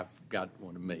got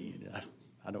one of me.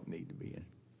 I don't need to be in.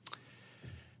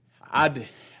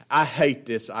 I hate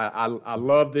this. I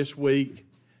love this week,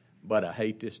 but I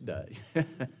hate this day.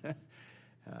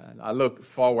 I look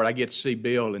forward. I get to see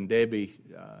Bill and Debbie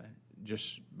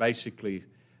just basically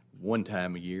one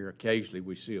time a year. Occasionally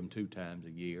we see them 2 times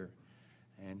a year.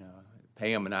 And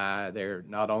Pam and I, they're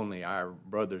not only our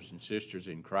brothers and sisters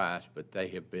in Christ, but they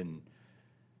have been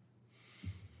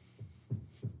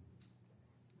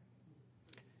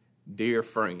dear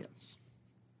friends.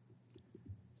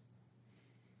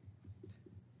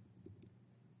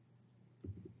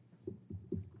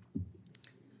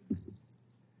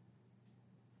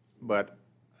 But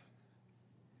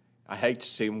I hate to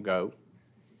see them go,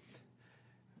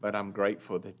 but I'm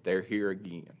grateful that they're here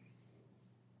again.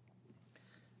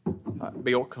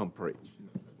 Bill, come preach.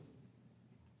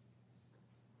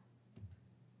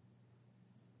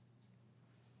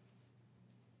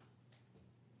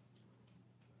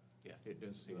 Yeah, it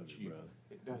does say it's you.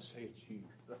 It does say it's you.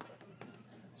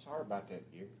 Sorry about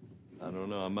that, dear. I don't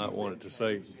know. I might want it to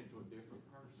say.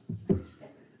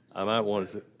 I might want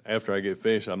it to, after I get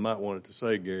finished, I might want it to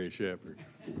say Gary Shepherd.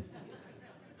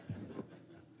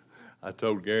 I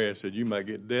told Gary, I said, you might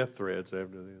get death threats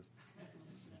after this.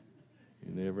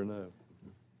 You never know.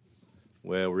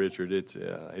 Well, Richard,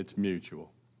 it's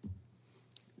mutual.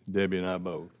 Debbie and I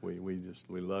both. We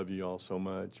love you all so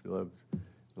much. We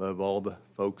love all the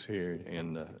folks here,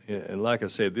 and like I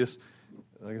said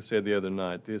the other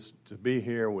night, this to be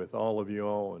here with all of you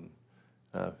all,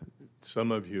 and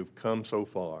some of you have come so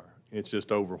far. It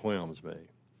just overwhelms me.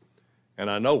 And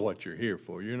I know what you're here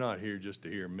for. You're not here just to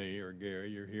hear me or Gary.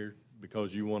 You're here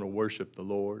because you want to worship the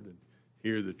Lord and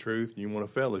hear the truth, and you want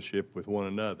to fellowship with one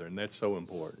another, and that's so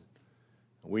important.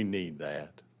 We need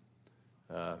that.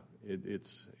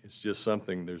 It's just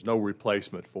something. There's no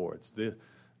replacement for it.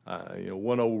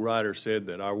 One old writer said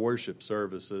that our worship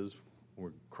services,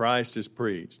 where Christ is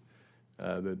preached,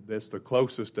 that's the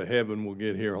closest to heaven we'll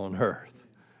get here on earth,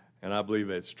 and I believe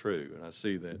that's true, and I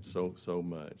see that so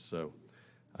much. So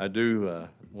I do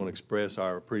want to express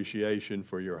our appreciation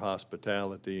for your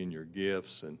hospitality and your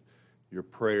gifts and your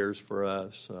prayers for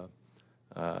us.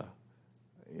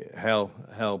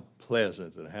 How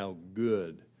pleasant and how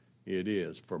good it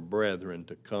is for brethren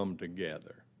to come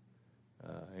together.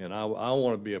 And I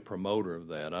want to be a promoter of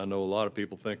that. I know a lot of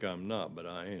people think I'm not, but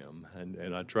I am,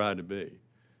 and I try to be.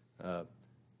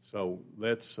 So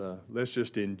let's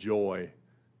just enjoy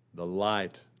the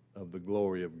light of the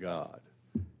glory of God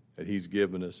that He's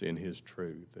given us in His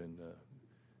truth. And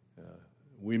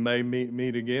we may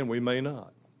meet again, we may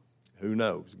not. Who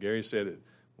knows? Gary said it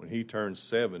when he turned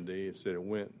 70. He said it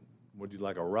went, would you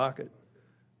like a rocket?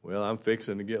 Well, I'm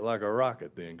fixing to get like a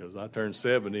rocket then, because I turned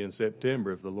 70 in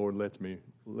September if the Lord lets me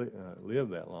live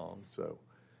that long. So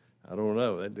I don't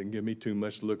know. That didn't give me too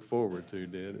much to look forward to,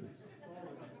 did it?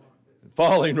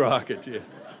 Falling rocket, yeah.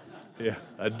 Yeah,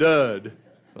 a dud.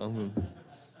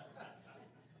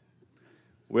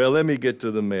 Well, let me get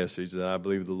to the message that I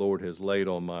believe the Lord has laid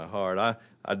on my heart.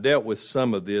 I dealt with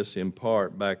some of this in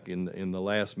part back in the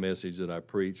last message that I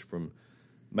preached from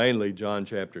mainly John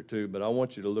chapter 2, but I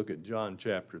want you to look at John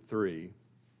chapter 3.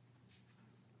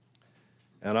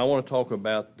 And I want to talk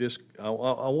about this. I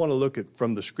want to look at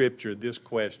from the Scripture this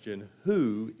question: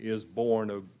 who is born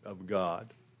of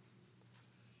God?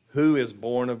 Who is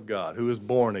born of God? Who is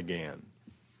born again?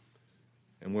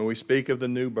 And when we speak of the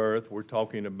new birth, we're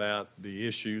talking about the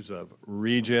issues of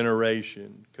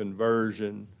regeneration,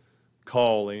 conversion,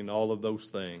 calling, all of those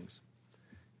things.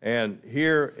 And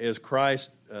here, as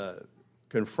Christ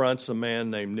confronts a man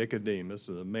named Nicodemus,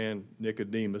 the man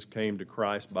Nicodemus came to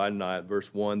Christ by night.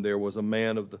 Verse 1, there was a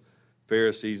man of the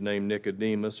Pharisees named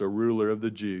Nicodemus, a ruler of the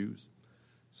Jews.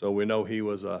 So we know he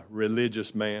was a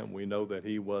religious man. We know that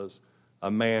he was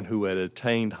a man who had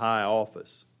attained high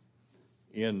office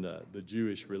in the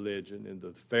Jewish religion, in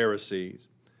the Pharisees.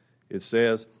 It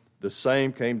says, the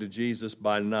same came to Jesus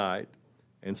by night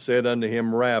and said unto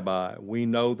him, Rabbi, we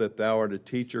know that thou art a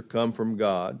teacher come from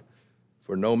God,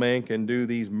 for no man can do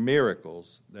these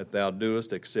miracles that thou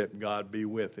doest except God be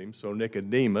with him. So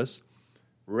Nicodemus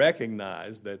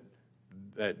recognized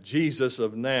that Jesus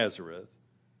of Nazareth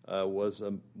was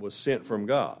sent from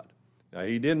God. Now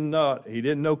he didn't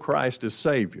know Christ as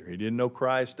Savior. He didn't know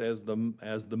Christ as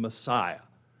the Messiah,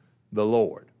 the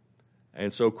Lord.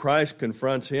 And so Christ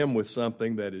confronts him with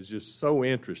something that is just so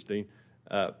interesting.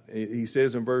 He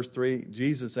says in verse 3,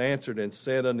 Jesus answered and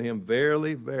said unto him,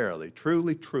 Verily, verily,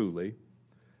 truly, truly,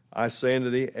 I say unto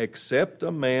thee, except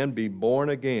a man be born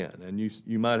again. And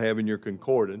you might have in your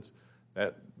concordance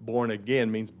that born again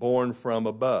means born from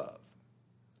above.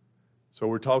 So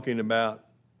we're talking about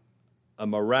a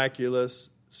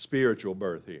miraculous spiritual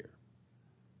birth here,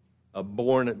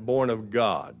 born of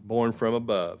God, born from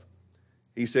above.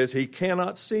 He says he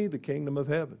cannot see the kingdom of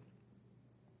heaven.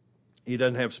 He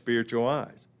doesn't have spiritual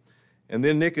eyes. And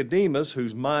then Nicodemus,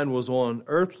 whose mind was on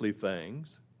earthly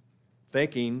things,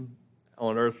 thinking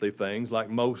on earthly things like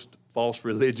most false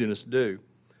religionists do,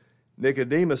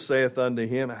 Nicodemus saith unto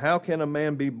him, How can a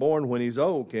man be born when he's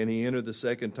old? Can he enter the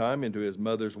second time into his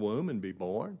mother's womb and be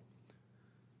born?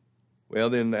 Well,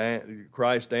 then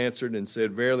Christ answered and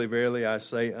said, Verily, verily, I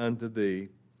say unto thee,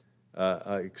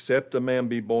 except a man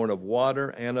be born of water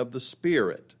and of the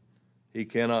Spirit, he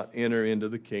cannot enter into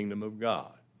the kingdom of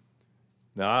God.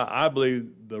 Now, I believe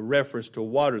the reference to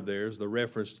water there is the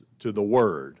reference to the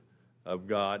Word of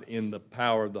God in the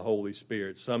power of the Holy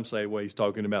Spirit. Some say, well, he's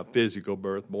talking about physical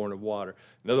birth, born of water.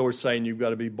 In other words, saying you've got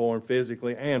to be born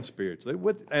physically and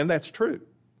spiritually. And that's true.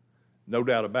 No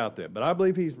doubt about that. But I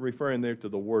believe he's referring there to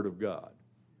the Word of God,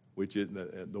 which is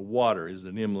the water is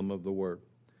an emblem of the Word.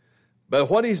 But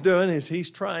what he's doing is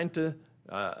he's trying to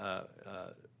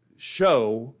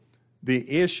show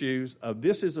the issues of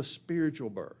this is a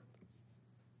spiritual birth.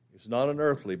 It's not an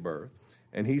earthly birth.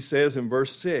 And he says in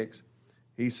verse 6,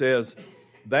 he says,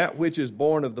 that which is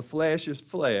born of the flesh is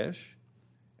flesh,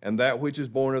 and that which is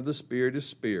born of the Spirit is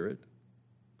spirit.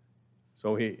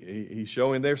 So he's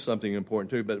showing there's something important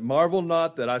too. But marvel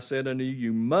not that I said unto you,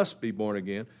 you must be born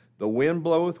again. The wind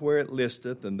bloweth where it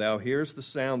listeth, and thou hearest the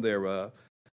sound thereof.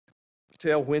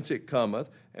 Tell whence it cometh,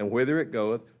 and whither it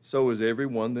goeth, so is every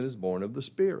one that is born of the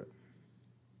Spirit.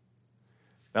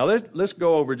 Now let's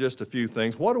go over just a few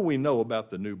things. What do we know about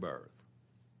the new birth?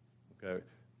 Okay,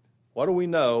 what do we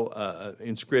know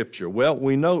in Scripture? Well,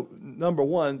 we know, number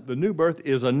one, the new birth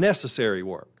is a necessary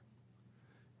work.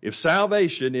 If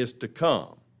salvation is to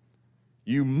come,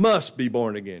 you must be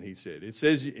born again, he said. It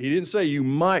says, he didn't say you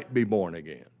might be born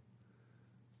again.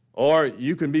 Or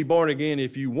you can be born again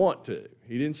if you want to.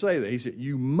 He didn't say that. He said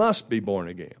you must be born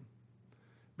again.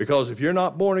 Because if you're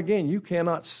not born again, you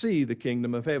cannot see the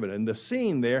kingdom of heaven. And the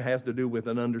seeing there has to do with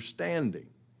an understanding.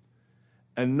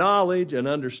 A knowledge and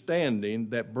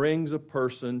understanding that brings a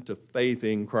person to faith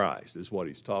in Christ is what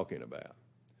he's talking about.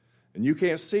 And you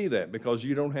can't see that because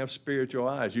you don't have spiritual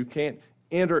eyes. You can't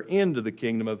enter into the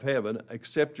kingdom of heaven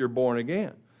except you're born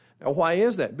again. Now, why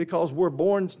is that? Because we're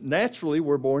born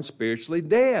spiritually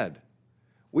dead.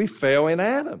 We fell in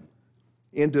Adam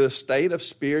into a state of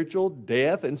spiritual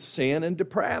death and sin and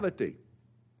depravity.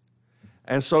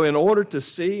 And so in order to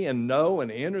see and know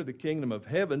and enter the kingdom of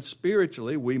heaven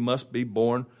spiritually, we must be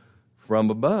born from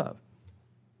above.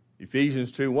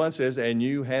 Ephesians 2:1 says, And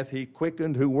you hath he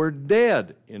quickened who were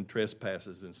dead in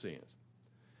trespasses and sins.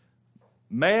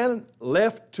 Man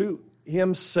left to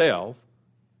himself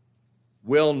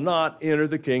will not enter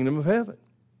the kingdom of heaven.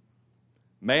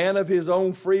 Man of his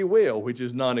own free will, which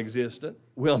is non-existent,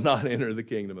 will not enter the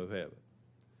kingdom of heaven.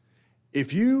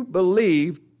 If you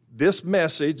believe this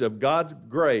message of God's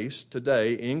grace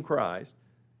today in Christ,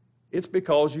 it's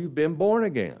because you've been born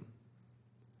again.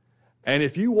 And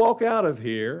if you walk out of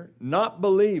here not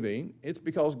believing, it's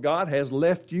because God has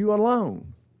left you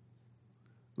alone,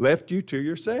 left you to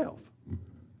yourself.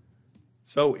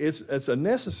 So it's a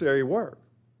necessary work.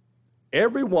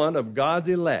 Every one of God's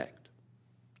elect,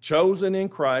 chosen in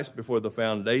Christ before the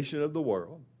foundation of the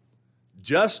world,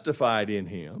 justified in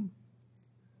Him,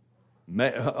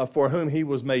 for whom He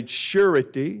was made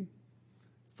surety,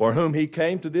 for whom He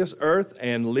came to this earth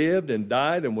and lived and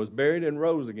died and was buried and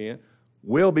rose again,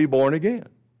 will be born again.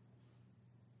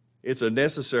 It's a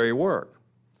necessary work.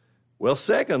 Well,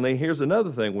 secondly, here's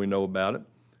another thing we know about it.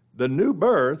 The new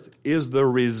birth is the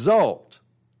result,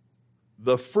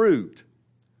 the fruit,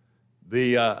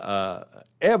 the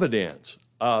evidence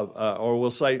of, or we'll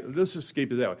say, let's just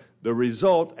keep it that way, the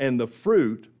result and the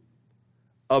fruit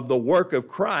of the work of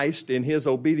Christ in His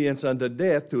obedience unto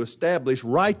death to establish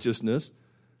righteousness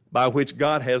by which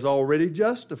God has already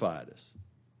justified us.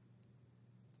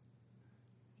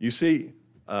 You see,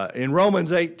 in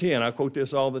Romans 8:10, I quote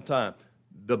this all the time,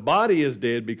 the body is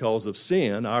dead because of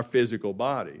sin, our physical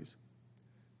bodies,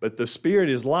 but the spirit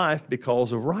is life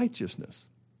because of righteousness.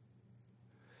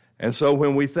 And so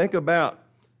when we think about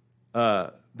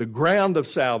the ground of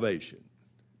salvation,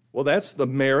 well, that's the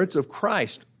merits of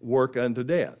Christ's work unto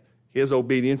death, His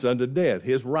obedience unto death,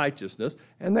 His righteousness,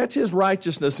 and that's His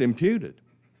righteousness imputed.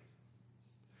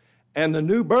 And the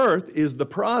new birth is the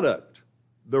product,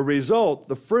 the result,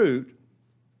 the fruit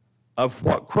of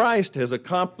what Christ has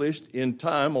accomplished in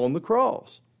time on the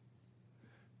cross.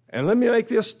 And let me make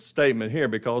this statement here,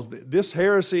 because this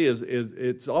heresy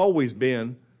it's always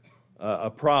been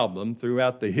a problem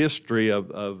throughout the history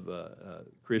of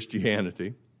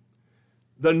Christianity.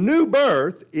 the new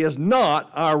birth is not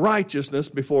our righteousness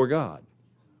before God.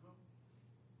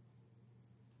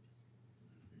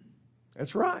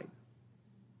 That's right.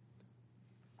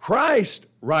 Christ's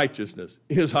righteousness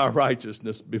is our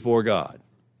righteousness before God.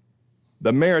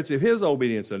 The merits of his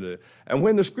obedience unto it. And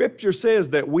when the Scripture says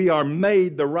that we are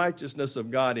made the righteousness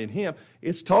of God in him,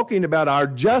 it's talking about our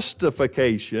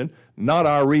justification, not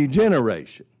our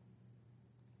regeneration.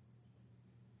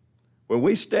 When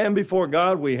we stand before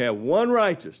God, we have one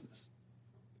righteousness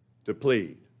to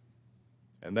plead,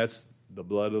 and that's the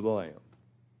blood of the Lamb.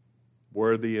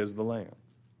 Worthy is the Lamb.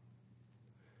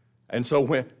 And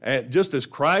so just as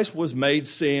Christ was made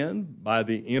sin by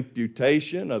the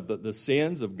imputation of the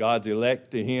sins of God's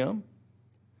elect to him,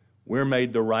 we're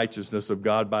made the righteousness of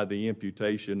God by the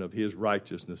imputation of his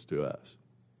righteousness to us.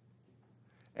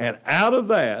 And out of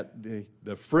that,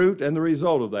 the fruit and the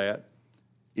result of that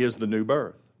is the new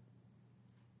birth.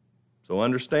 So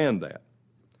understand that.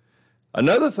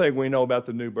 Another thing we know about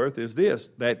the new birth is this,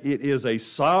 that it is a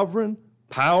sovereign,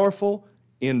 powerful,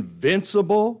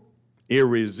 invincible,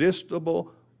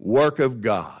 irresistible work of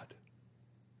God.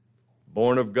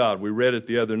 Born of God. We read it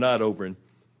the other night over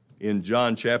in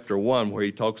John chapter 1 where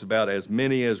he talks about as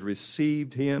many as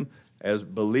received him, as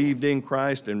believed in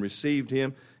Christ and received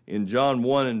him. In John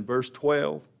 1 and verse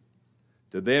 12,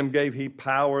 to them gave he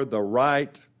power, the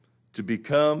right to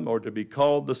become or to be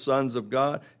called the sons of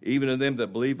God, even to them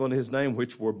that believe on his name,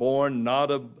 which were born not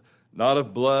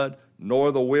of blood,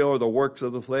 nor the will or the works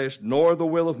of the flesh, nor the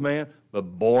will of man, but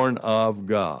born of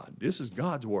God. This is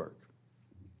God's work.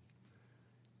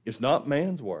 It's not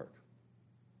man's work.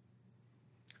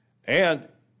 And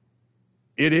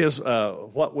it is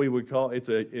what we would call, it's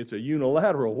a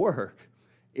unilateral work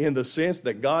in the sense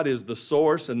that God is the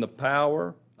source and the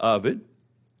power of it.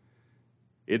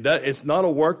 It's not a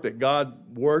work that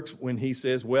God works when he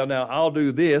says, well, now I'll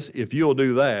do this if you'll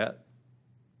do that.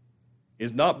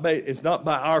 It's not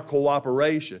by our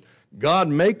cooperation. God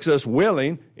makes us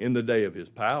willing in the day of his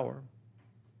power.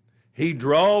 He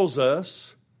draws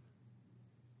us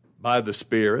by the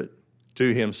Spirit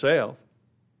to himself.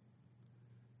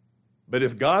 But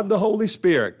if God the Holy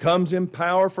Spirit comes in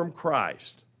power from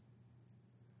Christ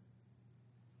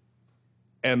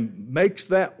and makes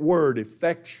that word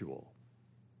effectual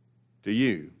to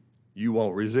you, you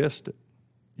won't resist it.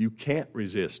 You can't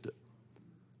resist it.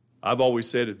 I've always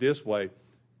said it this way,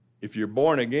 if you're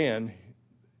born again,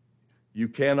 you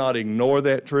cannot ignore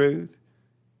that truth,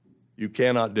 you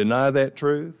cannot deny that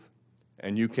truth,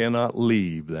 and you cannot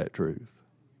leave that truth.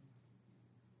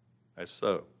 That's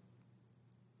so.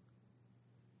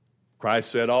 Christ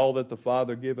said, all that the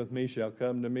Father giveth me shall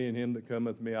come to me, and him that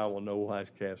cometh to me I will no wise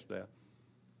cast out.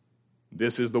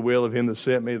 This is the will of him that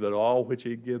sent me, that all which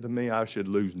he giveth me I should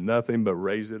lose nothing, but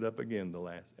raise it up again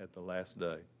at the last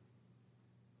day.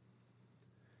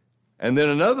 And then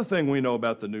another thing we know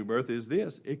about the new birth is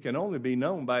this. It can only be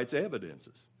known by its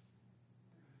evidences.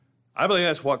 I believe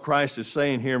that's what Christ is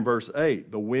saying here in verse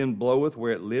 8. The wind bloweth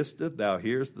where it listeth, thou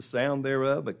hearest the sound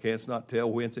thereof, but canst not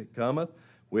tell whence it cometh,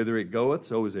 whither it goeth,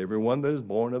 so is everyone that is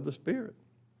born of the Spirit.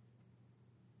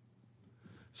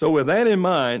 So with that in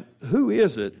mind, who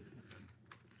is it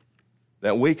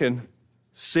that we can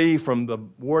see from the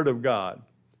Word of God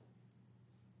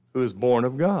who is born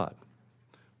of God?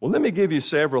 Well, let me give you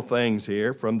several things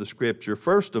here from the Scripture.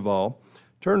 First of all,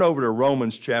 turn over to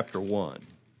Romans chapter 1.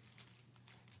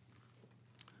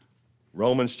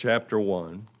 Romans chapter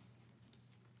 1.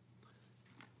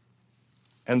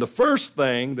 And the first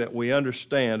thing that we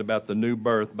understand about the new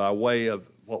birth by way of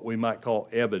what we might call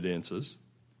evidences,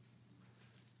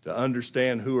 to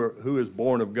understand who is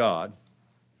born of God,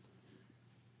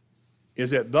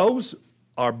 is that those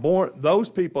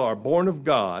people are born of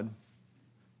God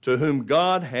to whom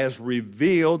God has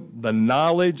revealed the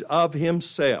knowledge of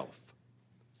himself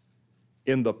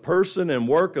in the person and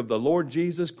work of the Lord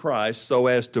Jesus Christ so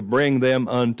as to bring them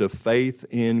unto faith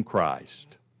in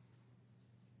Christ.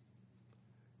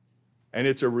 And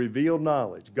it's a revealed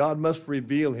knowledge. God must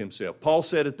reveal himself. Paul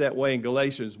said it that way in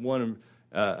Galatians 1,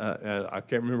 I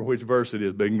can't remember which verse it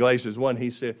is, but in Galatians 1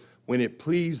 he said, when it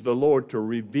pleased the Lord to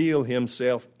reveal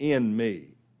himself in me.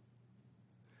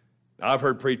 I've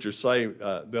heard preachers say,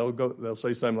 they'll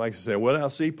say something like this, well, now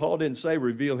see, Paul didn't say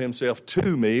reveal himself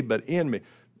to me, but in me.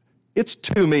 It's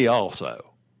to me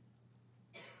also.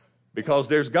 Because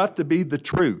there's got to be the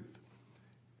truth.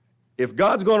 If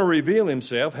God's going to reveal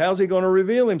himself, how's he going to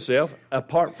reveal himself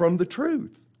apart from the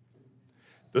truth?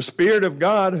 The Spirit of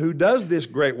God who does this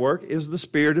great work is the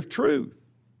Spirit of truth.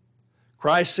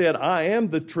 Christ said, I am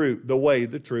the truth, the way,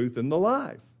 the truth, and the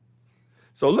life.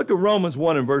 So look at Romans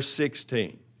 1 and verse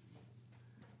 16.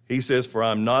 He says, for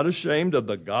I'm not ashamed of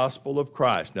the gospel of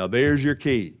Christ. Now there's your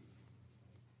key.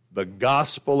 The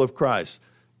gospel of Christ.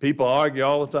 People argue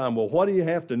all the time, well, what do you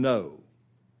have to know?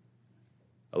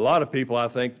 A lot of people, I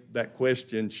think, that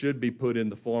question should be put in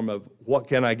the form of, what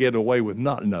can I get away with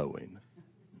not knowing?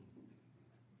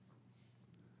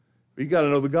 But you got to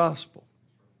know the gospel.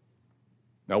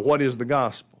 Now, what is the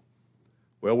gospel?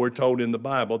 Well, we're told in the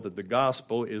Bible that the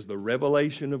gospel is the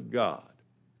revelation of God,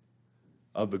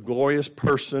 of the glorious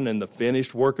person and the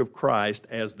finished work of Christ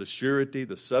as the surety,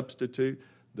 the substitute,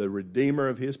 the redeemer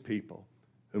of his people,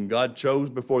 whom God chose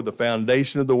before the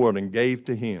foundation of the world and gave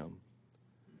to him.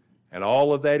 And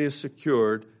all of that is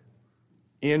secured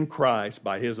in Christ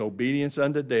by his obedience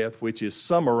unto death, which is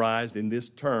summarized in this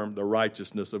term, the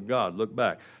righteousness of God. Look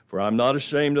back. For I'm not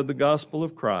ashamed of the gospel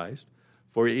of Christ,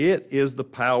 for it is the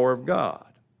power of God.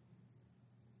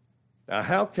 Now,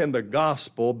 how can the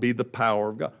gospel be the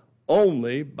power of God?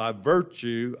 Only by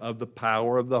virtue of the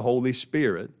power of the Holy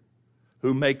Spirit,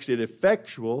 who makes it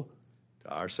effectual to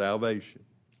our salvation,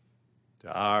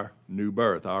 to our new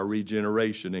birth, our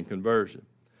regeneration and conversion.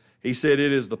 He said,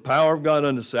 it is the power of God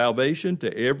unto salvation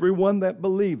to everyone that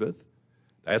believeth.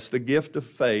 That's the gift of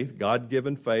faith,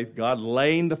 God-given faith, God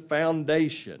laying the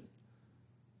foundation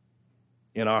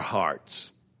in our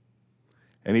hearts.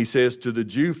 And he says, to the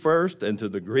Jew first and to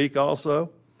the Greek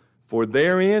also, for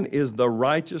therein is the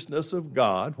righteousness of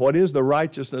God. What is the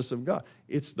righteousness of God?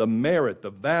 It's the merit,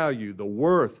 the value, the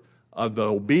worth of the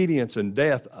obedience and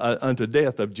death unto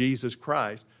death of Jesus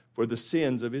Christ for the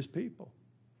sins of his people.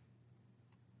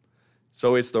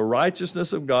 So it's the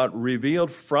righteousness of God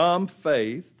revealed from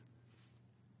faith.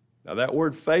 Now that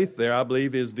word faith there, I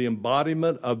believe, is the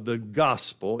embodiment of the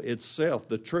gospel itself,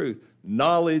 the truth,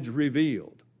 knowledge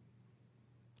revealed.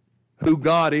 Who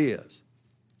God is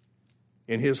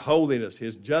in his holiness,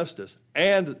 his justice,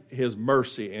 and his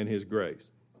mercy and his grace.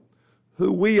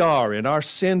 Who we are in our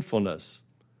sinfulness,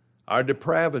 our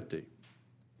depravity.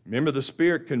 Remember, the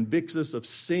Spirit convicts us of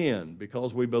sin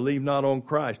because we believe not on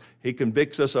Christ. He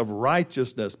convicts us of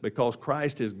righteousness because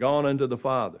Christ has gone unto the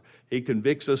Father. He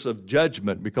convicts us of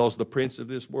judgment because the prince of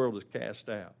this world is cast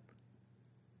out.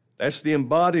 That's the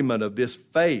embodiment of this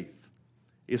faith.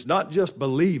 It's not just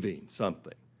believing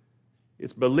something.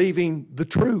 It's believing the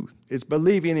truth. It's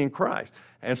believing in Christ.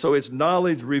 And so it's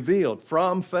knowledge revealed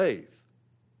from faith,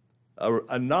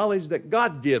 a knowledge that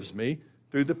God gives me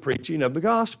through the preaching of the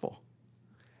gospel.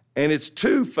 And it's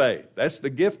to faith. That's the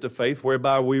gift of faith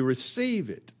whereby we receive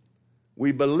it.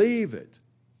 We believe it.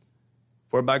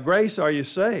 For by grace are you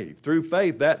saved, through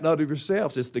faith, that not of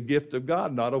yourselves. It's the gift of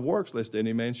God, not of works, lest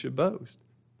any man should boast.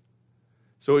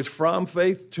 So it's from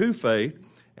faith to faith.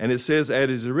 And it says,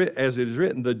 as it is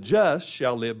written, the just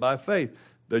shall live by faith.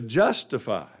 The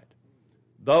justified,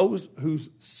 those whose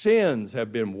sins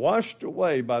have been washed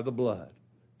away by the blood,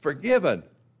 forgiven,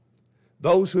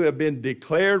 those who have been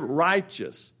declared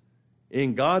righteous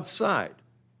in God's sight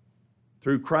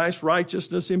through Christ's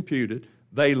righteousness imputed,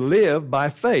 they live by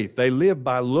faith. They live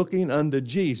by looking unto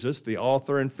Jesus, the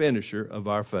author and finisher of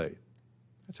our faith.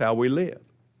 That's how we live.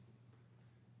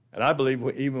 And I believe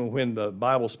even when the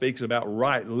Bible speaks about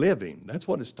right living, that's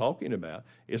what it's talking about.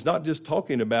 It's not just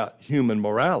talking about human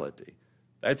morality.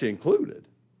 That's included.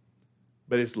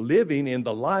 But it's living in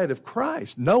the light of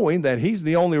Christ, knowing that he's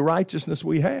the only righteousness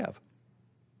we have.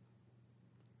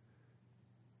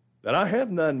 That I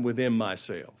have none within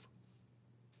myself.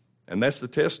 And that's the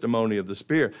testimony of the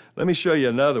Spirit. Let me show you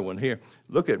another one here.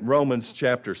 Look at Romans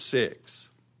chapter 6.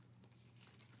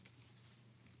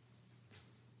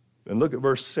 And look at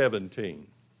verse 17.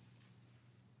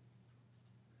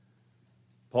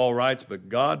 Paul writes, but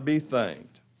God be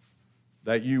thanked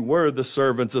that you were the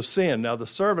servants of sin. Now, the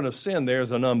servant of sin there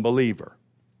is an unbeliever.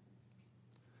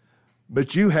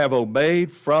 But you have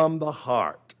obeyed from the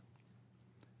heart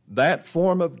that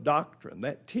form of doctrine,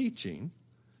 that teaching,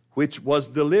 which was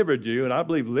delivered you, and I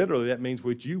believe literally that means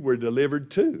which you were delivered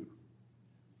to.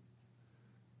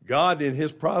 God, in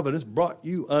his providence, brought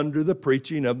you under the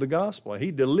preaching of the gospel.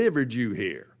 He delivered you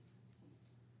here.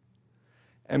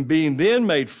 And being then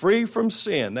made free from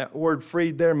sin, that word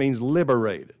freed there means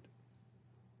liberated.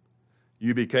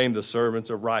 You became the servants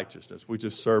of righteousness, which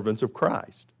is servants of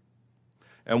Christ.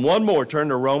 And one more, turn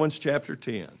to Romans chapter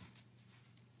 10.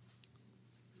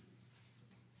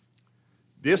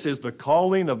 This is the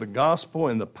calling of the gospel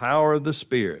and the power of the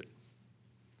Spirit.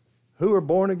 Who are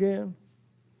born again?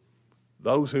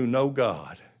 Those who know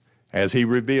God as he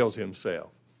reveals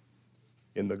himself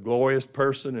in the glorious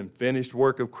person and finished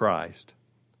work of Christ,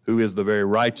 who is the very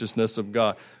righteousness of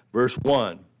God. Verse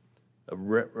 1 of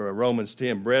Romans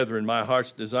 10, brethren, my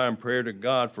heart's desire and prayer to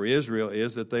God for Israel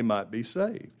is that they might be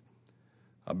saved.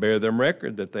 I bear them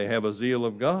record that they have a zeal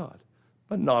of God,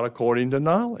 but not according to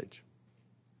knowledge.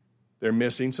 They're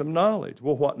missing some knowledge.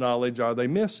 Well, what knowledge are they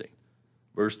missing?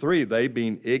 Verse 3, they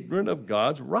being ignorant of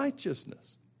God's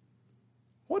righteousness.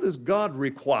 What does God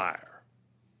require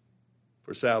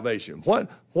for salvation?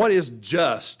 What is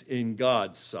just in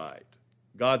God's sight?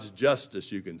 God's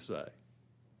justice, you can say.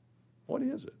 What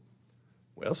is it?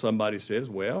 Well, somebody says,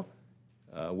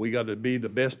 we got to be the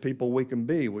best people we can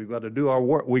be. We've got to do our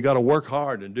work. We got to work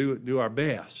hard and do our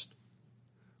best.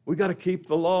 We got to keep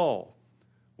the law.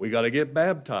 We got to get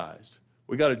baptized.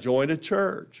 We got to join a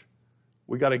church.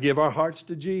 We got to give our hearts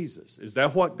to Jesus. Is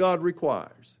that what God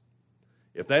requires?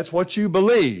 If that's what you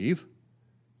believe,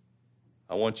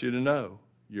 I want you to know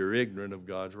you're ignorant of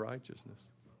God's righteousness.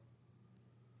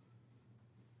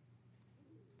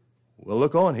 Well,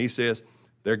 look on. He says,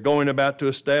 they're going about to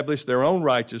establish their own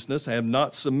righteousness, have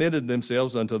not submitted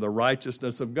themselves unto the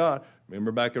righteousness of God.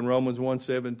 Remember back in Romans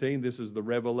 1:17, this is the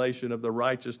revelation of the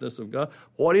righteousness of God.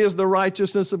 What is the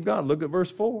righteousness of God? Look at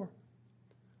verse 4.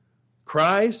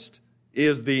 Christ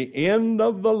is the end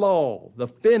of the law, the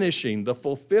finishing, the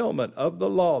fulfillment of the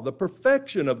law, the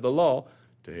perfection of the law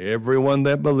to everyone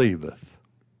that believeth.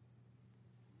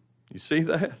 You see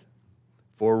that?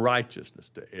 For righteousness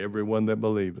to everyone that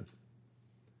believeth.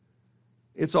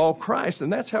 It's all Christ,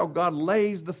 and that's how God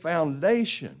lays the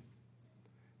foundation.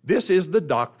 This is the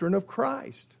doctrine of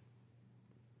Christ.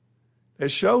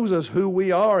 It shows us who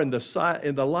we are in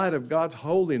the light of God's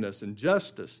holiness and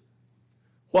justice.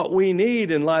 What we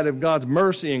need in light of God's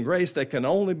mercy and grace that can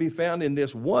only be found in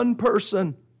this one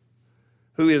person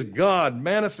who is God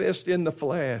manifest in the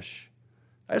flesh.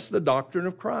 That's the doctrine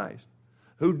of Christ,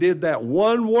 who did that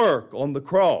one work on the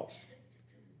cross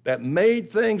that made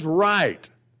things right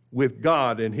with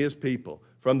God and His people,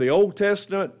 from the Old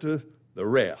Testament to the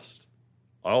rest,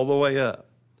 all the way up.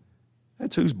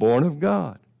 That's who's born of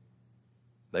God.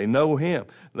 They know Him.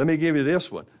 Let me give you this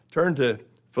one. Turn to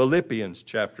Philippians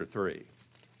chapter 3.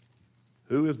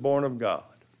 Who is born of God?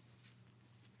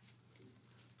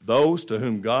 Those to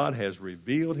whom God has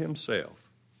revealed Himself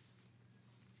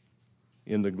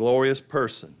in the glorious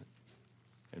person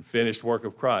and finished work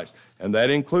of Christ. And that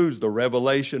includes the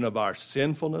revelation of our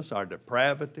sinfulness, our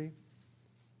depravity,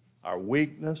 our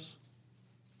weakness.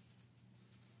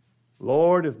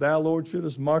 Lord, if thou, Lord,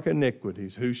 shouldest mark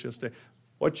iniquities, who shall stand?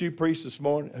 What you preached this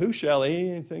morning, who shall lay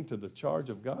anything to the charge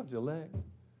of God's elect?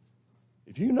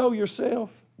 If you know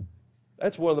yourself,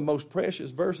 that's one of the most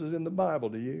precious verses in the Bible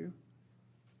to you.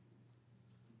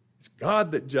 It's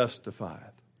God that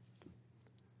justifieth.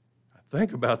 I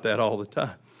think about that all the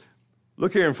time.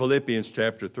 Look here in Philippians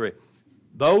chapter 3.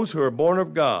 Those who are born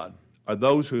of God are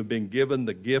those who have been given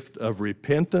the gift of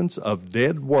repentance of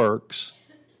dead works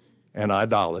and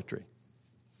idolatry.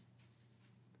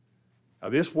 Now,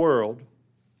 this world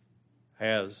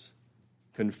has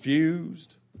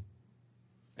confused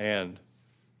and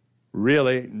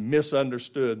really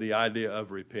misunderstood the idea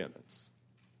of repentance.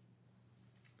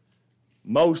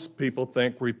 Most people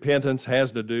think repentance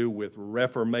has to do with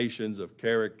reformations of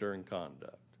character and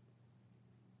conduct.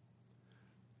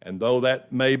 And though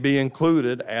that may be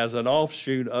included as an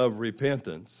offshoot of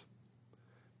repentance,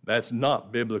 that's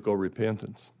not biblical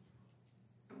repentance.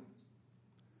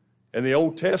 In the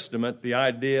Old Testament, the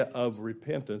idea of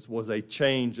repentance was a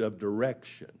change of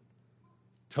direction,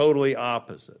 totally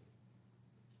opposite.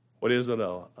 What is it,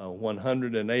 a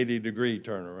 180-degree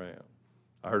turnaround?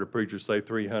 I heard a preacher say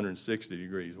 360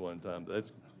 degrees one time.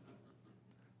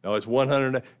 No, it's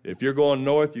 100. If you're going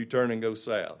north, you turn and go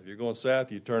south. If you're going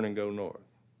south, you turn and go north.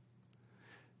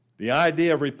 The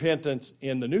idea of repentance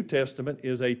in the New Testament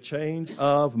is a change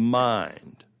of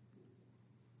mind,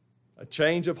 a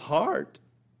change of heart.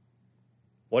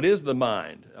 What is the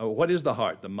mind? What is the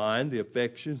heart? The mind, the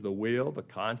affections, the will, the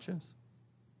conscience.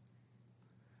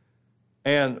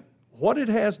 And what it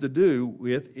has to do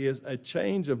with is a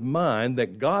change of mind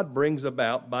that God brings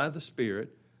about by the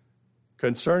Spirit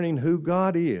concerning who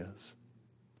God is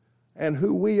and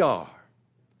who we are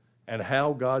and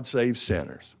how God saves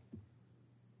sinners.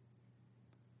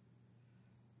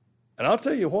 And I'll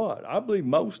tell you what, I believe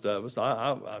most of us,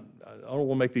 I don't want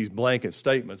to make these blanket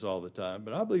statements all the time,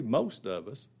 but I believe most of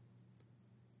us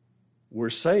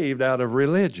were saved out of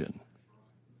religion.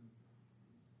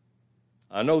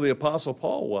 I know the Apostle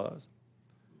Paul was.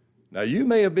 Now, you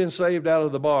may have been saved out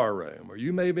of the bar room, or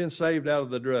you may have been saved out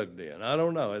of the drug den. I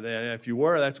don't know. And if you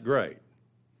were, that's great.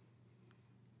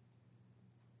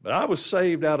 But I was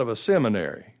saved out of a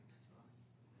seminary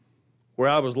where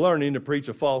I was learning to preach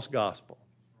a false gospel.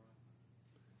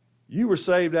 You were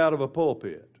saved out of a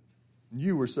pulpit.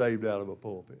 You were saved out of a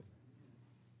pulpit.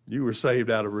 You were saved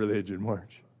out of religion,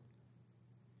 weren't you?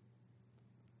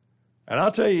 And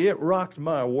I'll tell you, it rocked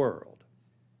my world.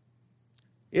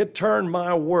 It turned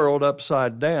my world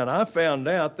upside down. I found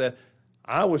out that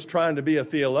I was trying to be a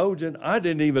theologian. I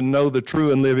didn't even know the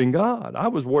true and living God. I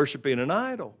was worshiping an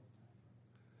idol.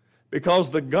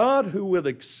 Because the God who would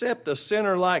accept a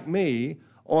sinner like me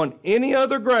on any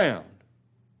other ground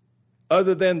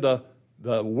other than the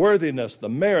worthiness, the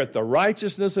merit, the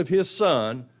righteousness of his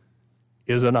Son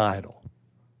is an idol.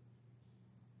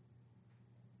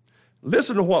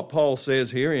 Listen to what Paul says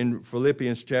here in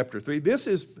Philippians chapter 3. This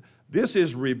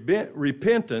is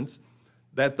repentance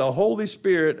that the Holy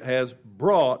Spirit has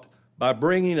brought by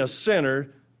bringing a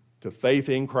sinner to faith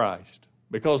in Christ,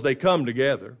 because they come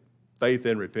together, faith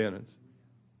and repentance.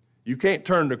 You can't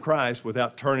turn to Christ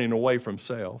without turning away from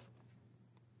self.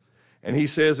 And he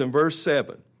says in verse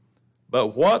 7,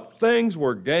 "But what things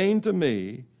were gained to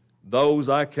me, those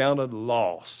I counted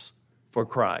loss for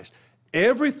Christ."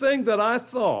 Everything that I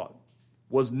thought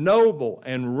was noble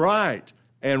and right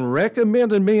and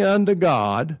recommended me unto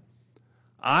God,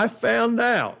 I found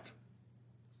out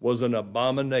was an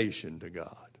abomination to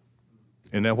God.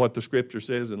 Isn't that what the Scripture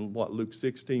says in Luke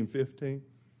 16:15?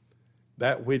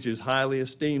 That which is highly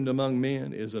esteemed among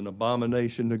men is an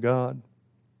abomination to God.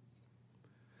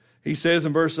 He says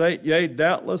in verse 8, "Yea,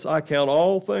 doubtless I count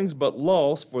all things but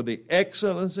loss for the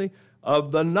excellency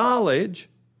of the knowledge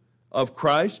of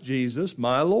Christ Jesus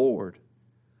my Lord,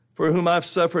 for whom I've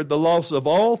suffered the loss of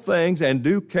all things, and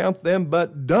do count them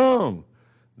but dung,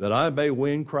 that I may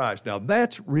win Christ." Now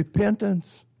that's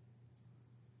repentance.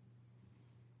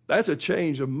 That's a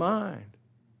change of mind.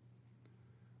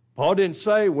 Paul didn't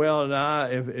say, well, now,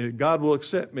 if God will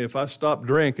accept me if I stop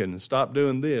drinking and stop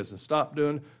doing this and stop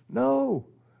doing... No.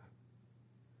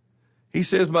 He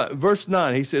says, verse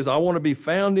 9, he says, "I want to be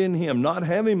found in him, not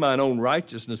having mine own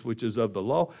righteousness, which is of the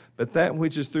law, but that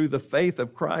which is through the faith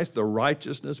of Christ, the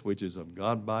righteousness which is of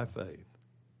God by faith."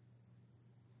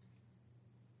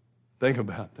 Think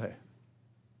about that.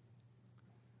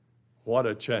 What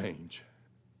a change.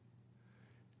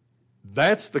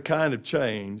 That's the kind of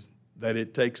change that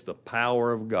it takes the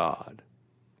power of God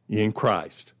in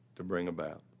Christ to bring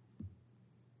about.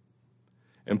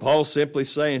 And Paul's simply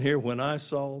saying here, when I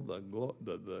saw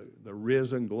the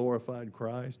risen, glorified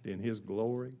Christ in his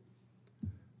glory,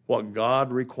 what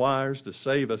God requires to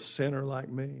save a sinner like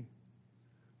me,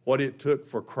 what it took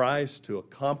for Christ to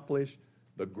accomplish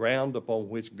the ground upon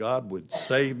which God would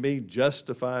save me,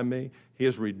 justify me,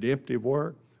 his redemptive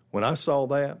work, when I saw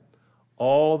that,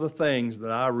 all the things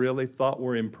that I really thought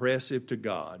were impressive to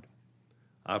God,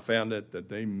 I found out that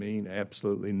they mean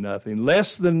absolutely nothing.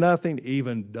 Less than nothing,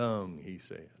 even dung, he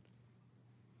said.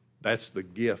 That's the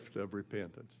gift of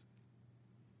repentance.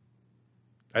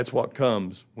 That's what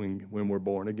comes when we're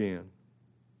born again.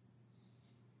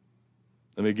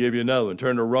 Let me give you another one.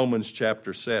 Turn to Romans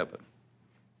chapter 7.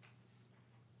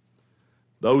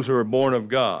 Those who are born of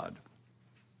God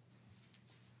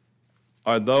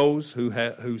are those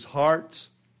whose hearts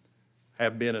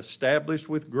have been established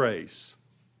with grace,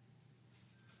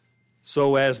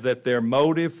 so as that their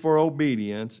motive for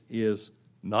obedience is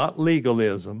not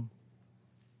legalism,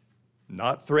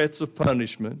 not threats of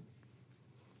punishment,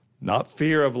 not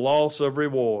fear of loss of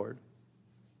reward,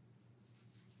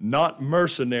 not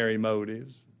mercenary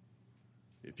motives.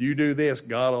 If you do this,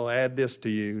 God will add this to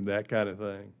you, that kind of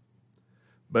thing.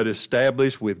 But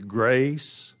established with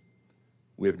grace,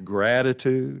 with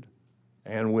gratitude,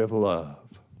 and with love.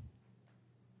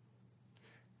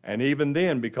 And even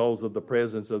then, because of the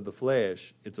presence of the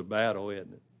flesh, it's a battle,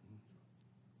 isn't it?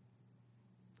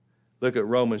 Look at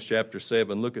Romans chapter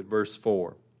 7. Look at verse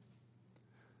 4.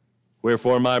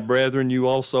 "Wherefore, my brethren, you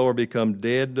also are become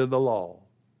dead to the law."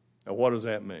 Now, what does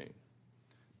that mean?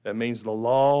 That means the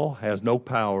law has no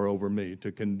power over me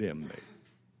to condemn me.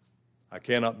 I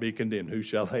cannot be condemned. Who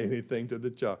shall lay anything to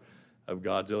the charge of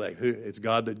God's elect? It's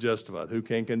God that justifies. Who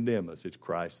can condemn us? It's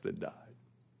Christ that died.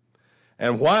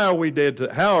 And how are we dead to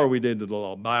the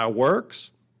law? By our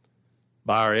works?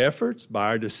 By our efforts? By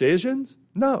our decisions?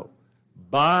 No.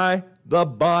 By the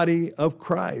body of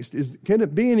Christ. Can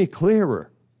it be any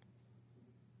clearer?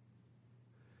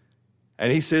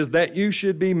 And he says that you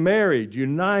should be married,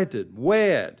 united,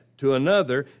 wed to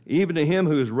another, even to him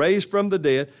who is raised from the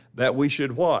dead, that we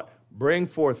should what? Bring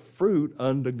forth fruit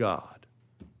unto God.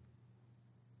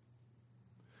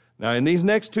 Now, in these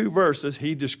next two verses,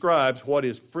 he describes what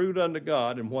is fruit unto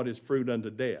God and what is fruit unto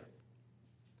death.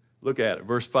 Look at it,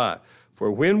 verse 5.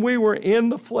 "For when we were in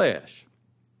the flesh,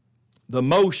 the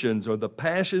motions or the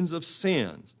passions of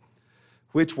sins,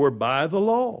 which were by the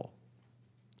law."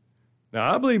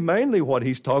 Now, I believe mainly what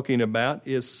he's talking about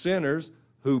is sinners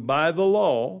who by the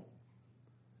law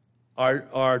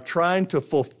are trying to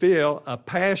fulfill a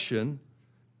passion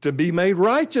to be made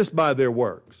righteous by their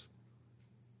works.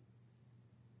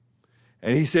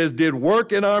 And he says, did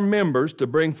work in our members to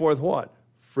bring forth what?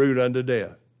 Fruit unto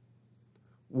death.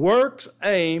 Works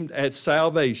aimed at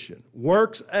salvation.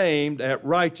 Works aimed at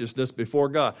righteousness before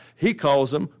God. He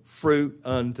calls them fruit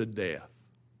unto death.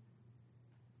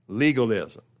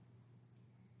 Legalism.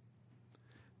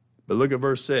 But look at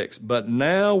verse 6. But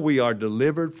now we are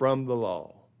delivered from the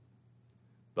law.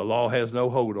 The law has no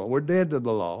hold on. We're dead to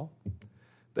the law.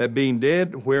 That being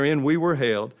dead wherein we were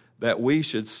held, that we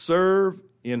should serve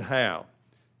in how?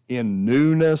 In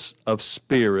newness of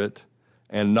spirit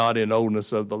and not in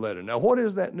oldness of the letter. Now, what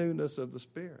is that newness of the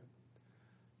spirit?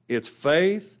 It's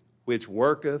faith which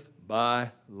worketh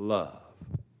by love.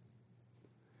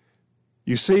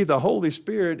 You see, the Holy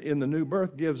Spirit in the new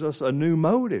birth gives us a new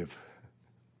motive,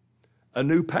 a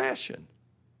new passion,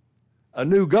 a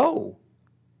new goal.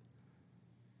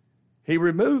 He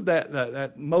removed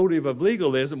that motive of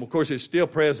legalism. Of course, it's still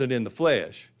present in the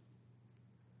flesh.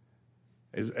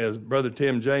 As Brother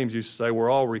Tim James used to say, we're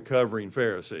all recovering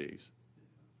Pharisees.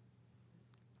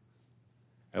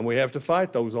 And we have to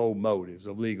fight those old motives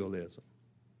of legalism.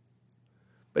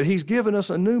 But he's given us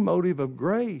a new motive of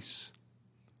grace.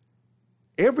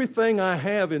 Everything I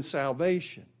have in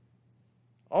salvation,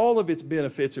 all of its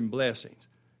benefits and blessings,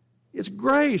 it's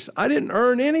grace. I didn't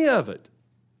earn any of it.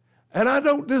 And I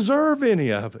don't deserve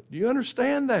any of it. Do you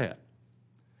understand that?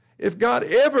 If God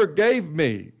ever gave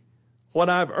me what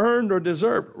I've earned or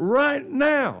deserved right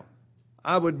now,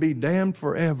 I would be damned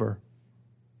forever.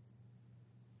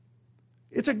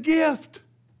 It's a gift.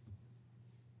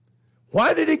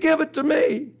 Why did he give it to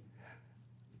me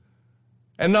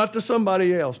and not to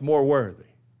somebody else more worthy?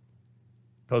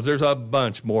 Because there's a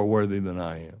bunch more worthy than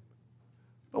I am.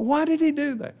 But why did he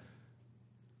do that?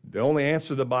 The only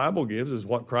answer the Bible gives is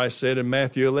what Christ said in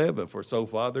Matthew 11. For so,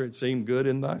 Father, it seemed good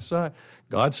in thy sight.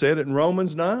 God said it in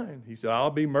Romans 9. He said,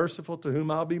 I'll be merciful to whom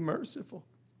I'll be merciful.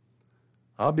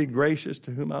 I'll be gracious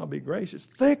to whom I'll be gracious.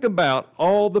 Think about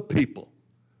all the people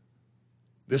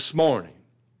this morning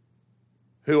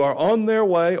who are on their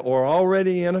way or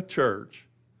already in a church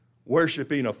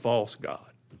worshiping a false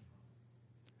god.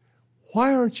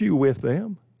 Why aren't you with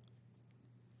them?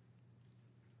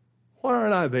 Why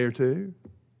aren't I there too?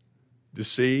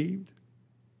 Deceived?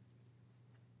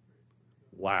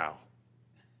 Wow.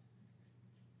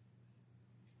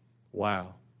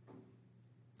 Wow.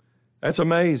 That's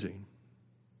amazing.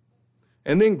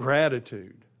 And then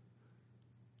gratitude.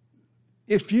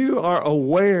 If you are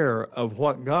aware of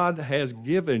what God has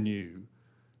given you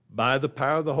by the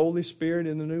power of the Holy Spirit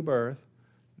in the new birth,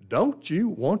 don't you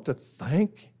want to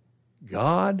thank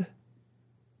God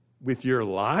with your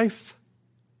life?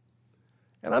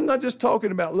 And I'm not just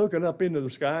talking about looking up into the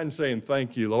sky and saying,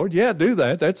 thank you, Lord. Yeah, do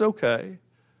that. That's okay.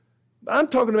 But I'm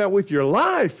talking about with your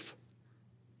life.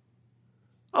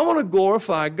 I want to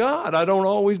glorify God. I don't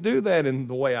always do that in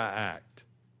the way I act.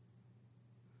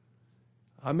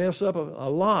 I mess up a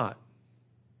lot.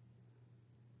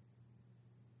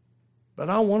 But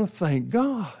I want to thank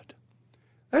God.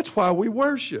 That's why we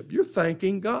worship. You're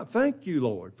thanking God. Thank you,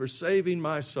 Lord, for saving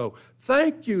my soul.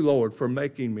 Thank you, Lord, for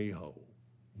making me whole.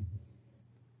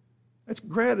 That's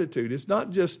gratitude. It's not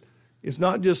just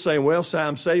saying, well,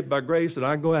 I'm saved by grace and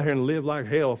I can go out here and live like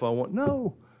hell if I want.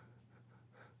 No.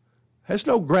 That's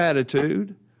no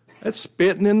gratitude. That's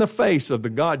spitting in the face of the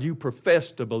God you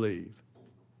profess to believe.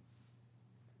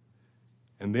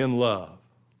 And then love.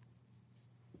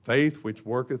 Faith which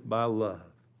worketh by love.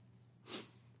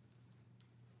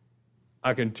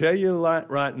 I can tell you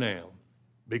right now,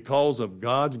 because of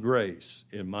God's grace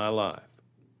in my life,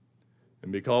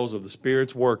 and because of the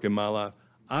Spirit's work in my life,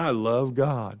 I love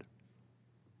God.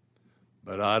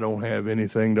 But I don't have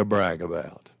anything to brag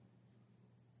about.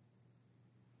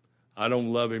 I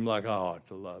don't love Him like I ought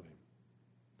to love Him.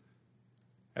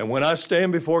 And when I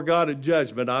stand before God at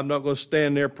judgment, I'm not going to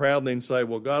stand there proudly and say,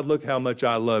 well, God, look how much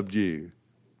I loved you.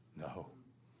 No.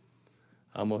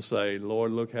 I'm going to say,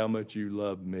 Lord, look how much you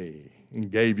loved me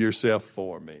and gave yourself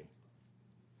for me.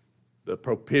 The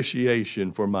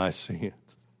propitiation for my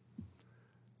sins.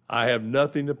 I have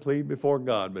nothing to plead before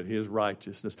God but His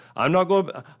righteousness. I'm not going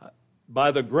to,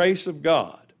 by the grace of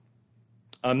God,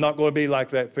 I'm not going to be like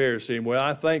that Pharisee. Well,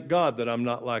 I thank God that I'm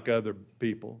not like other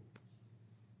people,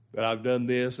 that I've done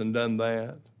this and done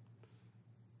that.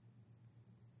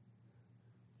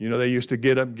 You know, they used to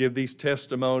get up and give these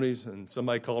testimonies, and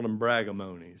somebody called them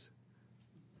bragamonies.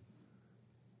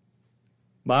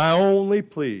 My only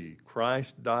plea,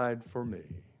 Christ died for me.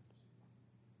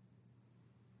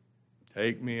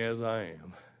 Take me as I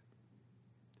am.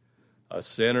 A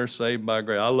sinner saved by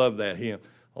grace. I love that hymn.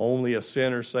 Only a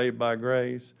sinner saved by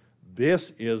grace.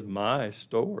 This is my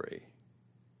story.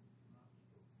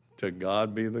 To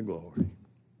God be the glory.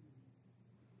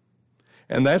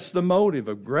 And that's the motive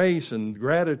of grace and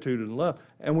gratitude and love.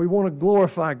 And we want to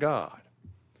glorify God.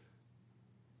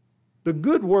 The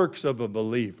good works of a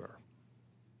believer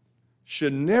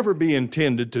should never be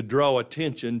intended to draw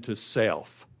attention to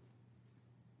self,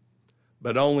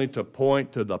 but only to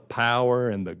point to the power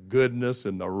and the goodness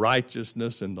and the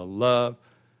righteousness and the love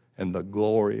and the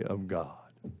glory of God.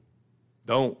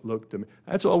 Don't look to me.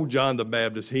 That's old John the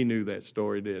Baptist. He knew that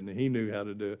story, didn't he? He knew how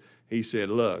to do it. He said,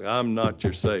 look, I'm not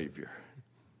your Savior.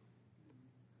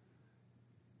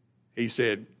 He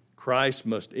said, Christ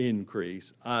must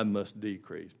increase, I must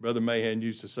decrease. Brother Mahan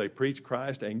used to say, preach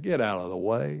Christ and get out of the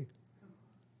way.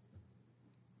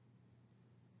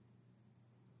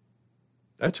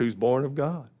 That's who's born of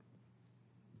God.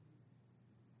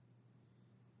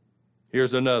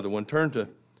 Here's another one. Turn to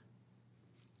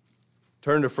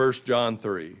 1 John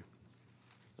 3.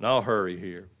 And I'll hurry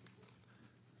here.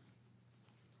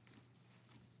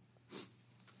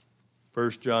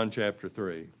 1 John chapter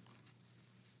 3.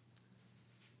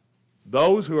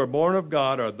 Those who are born of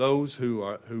God are those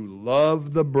who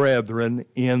love the brethren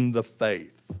in the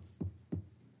faith.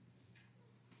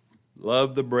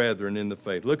 Love the brethren in the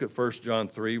faith. Look at 1 John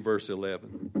 3, verse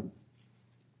 11.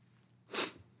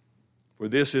 For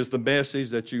this is the message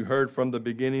that you heard from the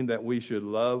beginning, that we should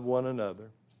love one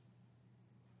another.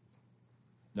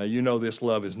 Now, you know this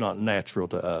love is not natural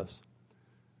to us.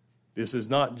 This is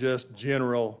not just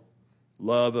general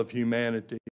love of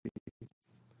humanity,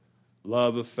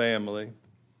 love of family.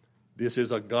 This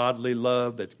is a godly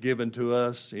love that's given to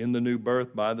us in the new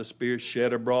birth by the Spirit,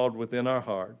 shed abroad within our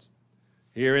hearts.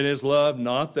 Herein is love,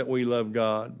 not that we love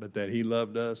God, but that He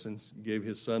loved us and gave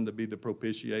His Son to be the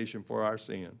propitiation for our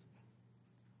sins.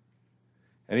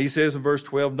 And he says in verse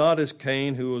 12, not as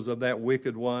Cain, who was of that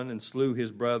wicked one and slew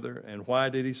his brother. And why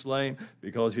did he slay him?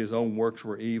 Because his own works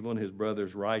were evil and his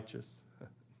brother's righteous.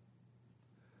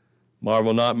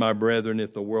 Marvel not, my brethren,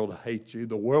 if the world hates you.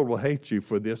 The world will hate you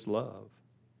for this love.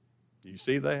 Do you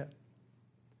see that?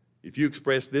 If you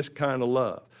express this kind of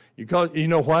love. You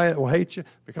know why it will hate you?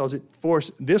 Because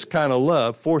this kind of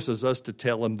love forces us to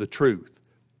tell them the truth.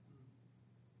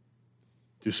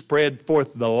 To spread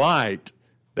forth the light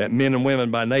that men and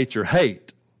women by nature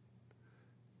hate.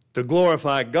 To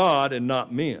glorify God and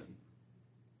not men.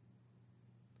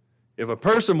 If a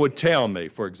person would tell me,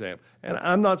 for example, and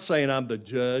I'm not saying I'm the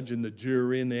judge and the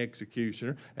jury and the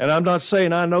executioner, and I'm not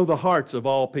saying I know the hearts of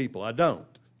all people. I don't.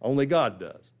 Only God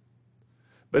does.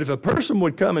 But if a person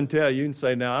would come and tell you and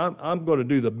say, now, I'm going to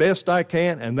do the best I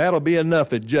can, and that'll be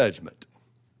enough at judgment,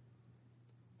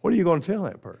 what are you going to tell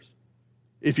that person?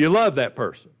 If you love that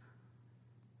person,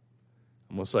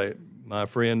 I'm going to say, my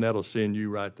friend, that'll send you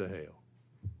right to hell.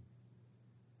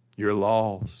 You're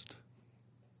lost.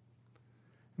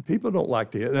 People don't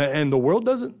like to hear that, and the world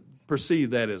doesn't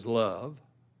perceive that as love,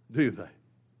 do they?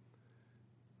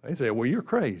 They say, well, you're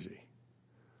crazy,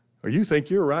 or you think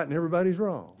you're right and everybody's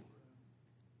wrong.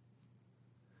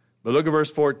 But look at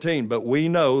verse 14. But we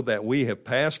know that we have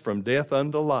passed from death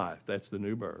unto life. That's the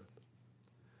new birth.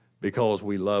 Because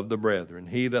we love the brethren.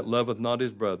 He that loveth not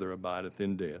his brother abideth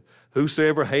in death.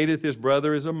 Whosoever hateth his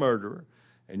brother is a murderer.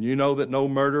 And you know that no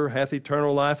murderer hath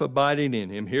eternal life abiding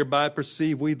in him. Hereby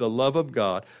perceive we the love of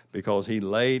God, because he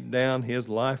laid down his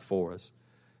life for us.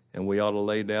 And we ought to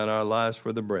lay down our lives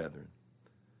for the brethren.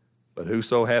 But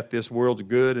whoso hath this world's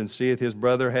good, and seeth his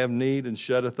brother have need, and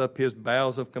shutteth up his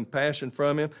bowels of compassion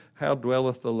from him, how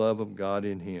dwelleth the love of God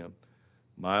in him?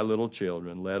 My little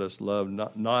children, let us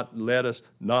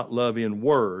not love in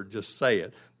word, just say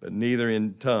it, but neither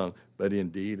in tongue, but in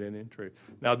deed and in truth.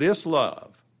 Now this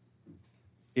love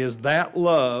is that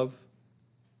love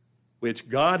which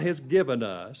God has given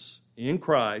us in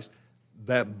Christ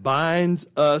that binds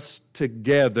us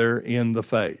together in the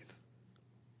faith.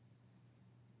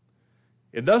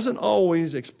 It doesn't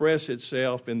always express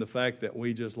itself in the fact that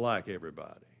we just like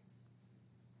everybody.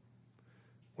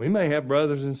 We may have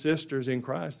brothers and sisters in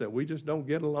Christ that we just don't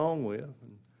get along with.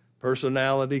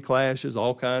 Personality clashes,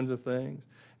 all kinds of things.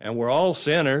 And we're all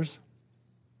sinners.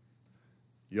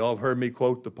 You all have heard me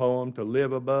quote the poem, to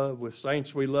live above with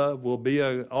saints we love will be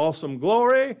an awesome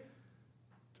glory.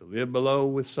 To live below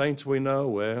with saints we know,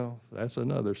 well, that's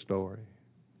another story.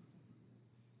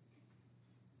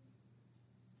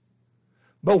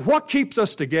 But what keeps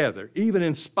us together, even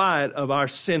in spite of our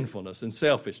sinfulness and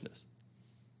selfishness?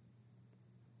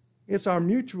 It's our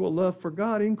mutual love for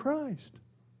God in Christ.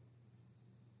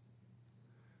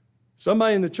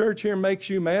 Somebody in the church here makes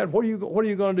you mad. What are you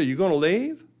going to do? You going to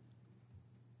leave?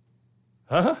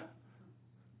 Huh?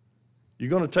 You're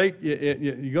going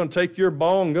to take your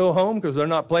ball and go home because they're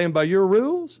not playing by your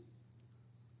rules?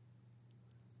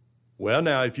 Well,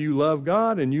 now, if you love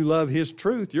God and you love His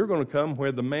truth, you're going to come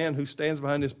where the man who stands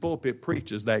behind this pulpit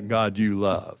preaches that God you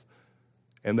love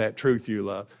and that truth you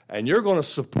love. And you're going to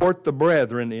support the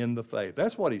brethren in the faith.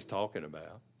 That's what he's talking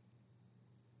about.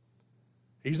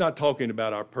 He's not talking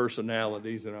about our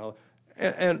personalities and all.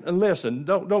 And listen,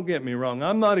 don't get me wrong.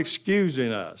 I'm not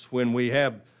excusing us when we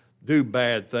do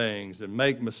bad things and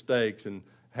make mistakes and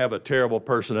have a terrible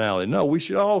personality. No, we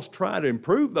should all try to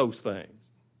improve those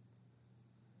things.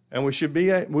 And we should be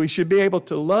able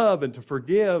to love and to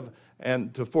forgive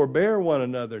and to forbear one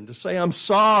another and to say, I'm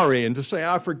sorry, and to say,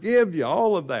 I forgive you,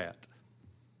 all of that.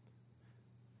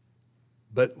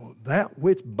 But that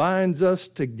which binds us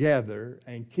together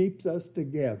and keeps us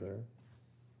together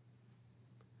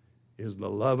is the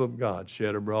love of God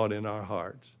shed abroad in our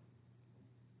hearts.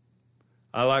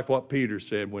 I like what Peter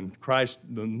said when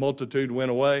the multitude went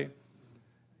away,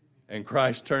 and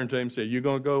Christ turned to him and said, you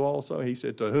going to go also? He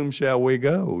said, to whom shall we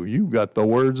go? You've got the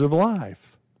words of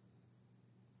life.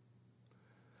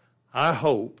 I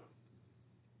hope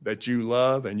that you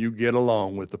love and you get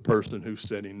along with the person who's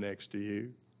sitting next to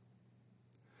you.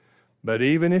 But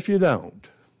even if you don't,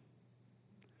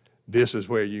 this is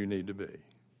where you need to be.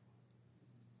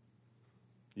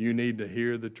 You need to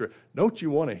hear the truth. Don't you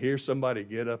want to hear somebody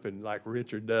get up and, like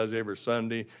Richard does every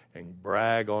Sunday, and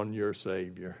brag on your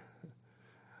Savior?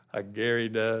 Like Gary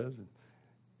does, and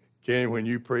Kenny when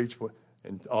you preach,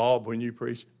 and Aub when you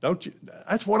preach. Don't you?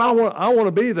 That's what I want. I want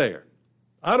to be there.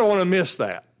 I don't want to miss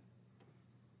that.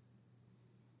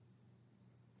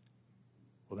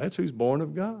 Well, that's who's born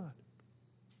of God.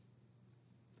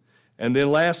 And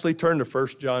then lastly, turn to 1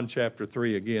 John chapter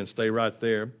 3 again. Stay right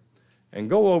there. And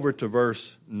go over to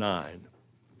verse 9.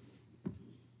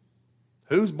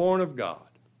 Who's born of God?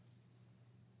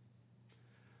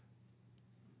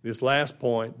 This last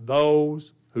point,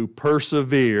 those who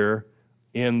persevere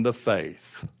in the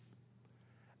faith.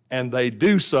 And they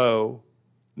do so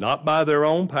not by their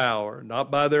own power, not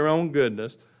by their own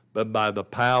goodness, but by the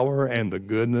power and the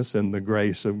goodness and the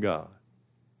grace of God.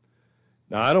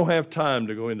 Now, I don't have time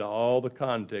to go into all the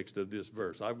context of this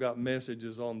verse. I've got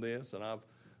messages on this, and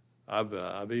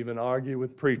I've even argued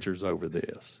with preachers over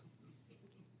this.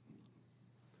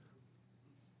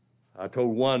 I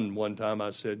told one time, I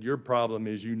said, your problem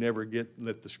is you never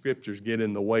let the Scriptures get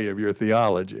in the way of your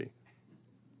theology.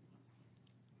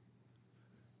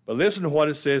 But listen to what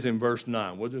it says in verse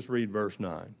 9. We'll just read verse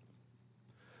 9.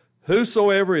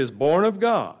 Whosoever is born of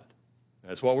God,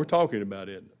 that's what we're talking about,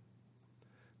 isn't it?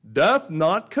 Doth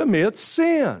not commit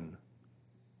sin.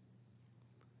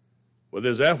 Well,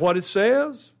 is that what it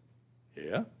says?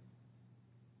 Yeah.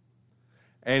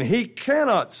 And he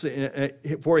cannot sin,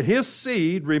 for his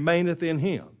seed remaineth in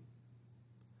him.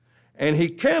 And he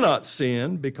cannot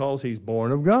sin because he's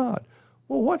born of God.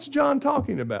 Well, what's John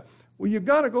talking about? Well, you've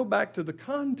got to go back to the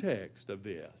context of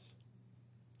this.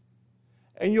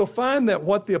 And you'll find that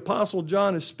what the Apostle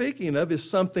John is speaking of is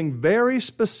something very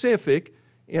specific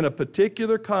in a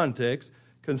particular context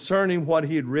concerning what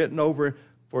he had written over.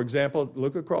 For example,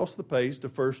 look across the page to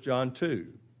 1 John 2.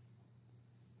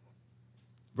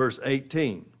 Verse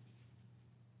 18.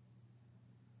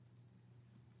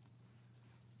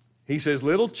 He says,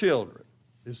 little children,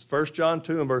 this is 1 John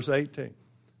 2 and verse 18.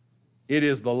 It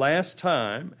is the last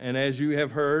time, and as you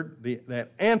have heard,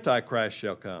 that Antichrist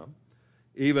shall come.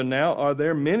 Even now are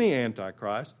there many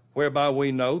Antichrists, whereby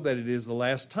we know that it is the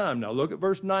last time. Now look at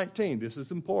verse 19. This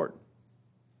is important.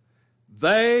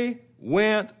 They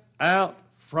went out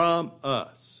from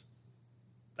us.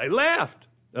 They left.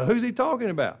 Now who's he talking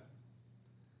about?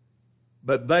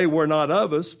 But they were not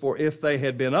of us, for if they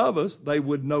had been of us, they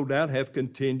would no doubt have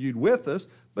continued with us.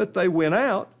 But they went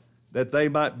out, that they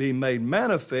might be made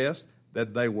manifest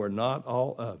that they were not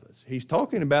all of us. He's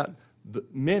talking about the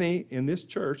many in this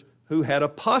church who had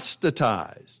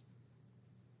apostatized.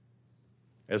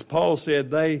 As Paul said,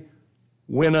 they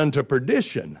went unto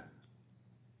perdition.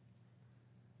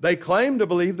 They claimed to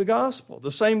believe the gospel,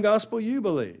 the same gospel you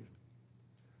believe.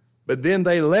 But then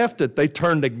they left it. They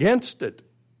turned against it.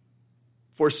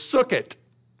 Forsook it.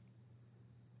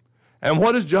 And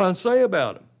what does John say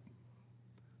about them?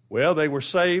 Well, they were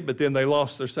saved, but then they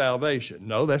lost their salvation.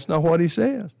 No, that's not what he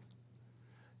says.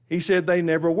 He said they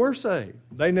never were saved.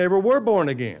 They never were born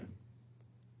again.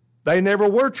 They never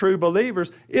were true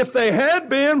believers. If they had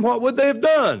been, what would they have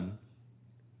done?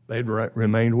 They'd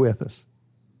remained with us.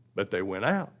 But they went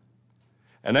out.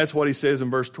 And that's what he says in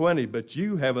verse 20. But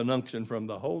you have an unction from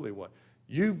the Holy One.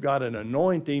 You've got an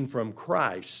anointing from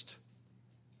Christ.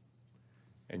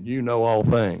 and you know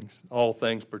all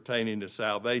things pertaining to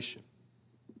salvation.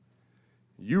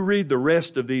 You read the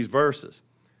rest of these verses.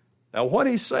 Now, what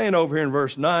he's saying over here in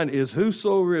verse 9 is,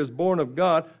 whosoever is born of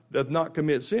God doth not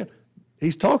commit sin.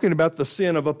 He's talking about the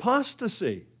sin of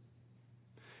apostasy.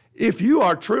 If you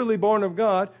are truly born of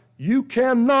God, you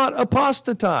cannot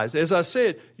apostatize. As I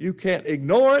said, you can't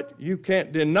ignore it, you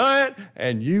can't deny it,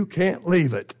 and you can't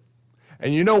leave it.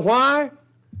 And you know why?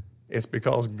 It's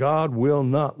because God will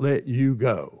not let you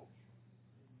go.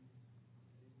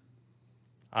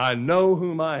 I know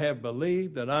whom I have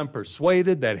believed, that I'm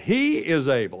persuaded that he is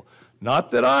able,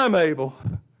 not that I'm able,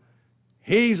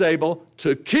 he's able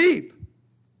to keep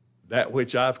that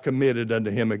which I've committed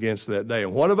unto him against that day.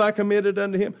 And what have I committed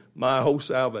unto him? My whole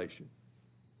salvation.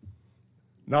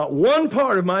 Not one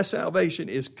part of my salvation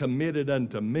is committed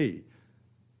unto me,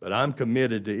 but I'm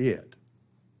committed to it.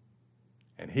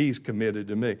 And he's committed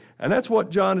to me. And that's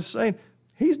what John is saying.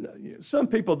 Some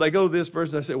people, they go to this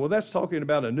verse and they say, well, that's talking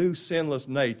about a new sinless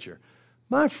nature.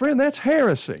 My friend, that's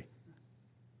heresy.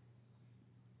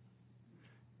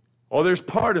 Or there's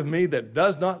part of me that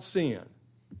does not sin.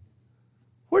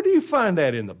 Where do you find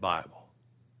that in the Bible?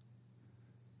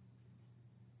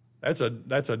 That's a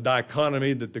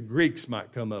dichotomy that the Greeks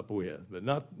might come up with, but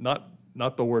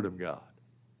not the Word of God.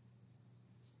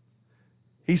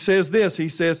 He says this, he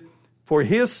says, for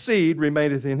his seed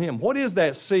remaineth in him. What is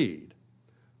that seed?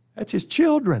 That's his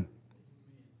children.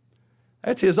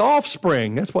 That's his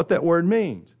offspring. That's what that word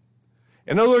means.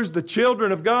 In other words, the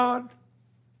children of God,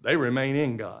 they remain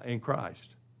in God, in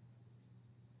Christ.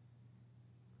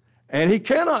 And he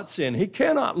cannot sin. He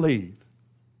cannot leave.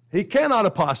 He cannot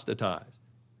apostatize.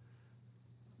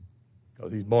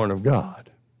 Because he's born of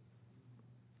God.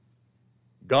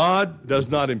 God does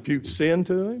not impute sin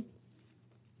to him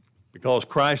because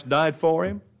Christ died for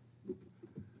him.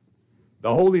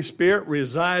 The Holy Spirit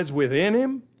resides within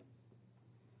him.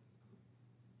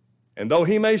 And though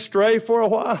he may stray for a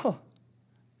while,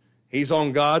 he's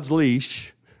on God's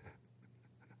leash.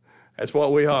 That's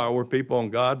what we are. We're people on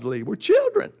God's leash. We're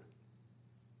children.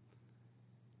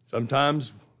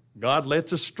 Sometimes God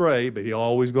lets us stray, but he's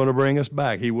always going to bring us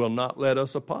back. He will not let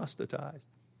us apostatize.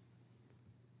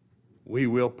 We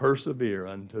will persevere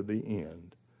unto the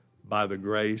end by the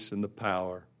grace and the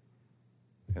power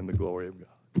and the glory of God.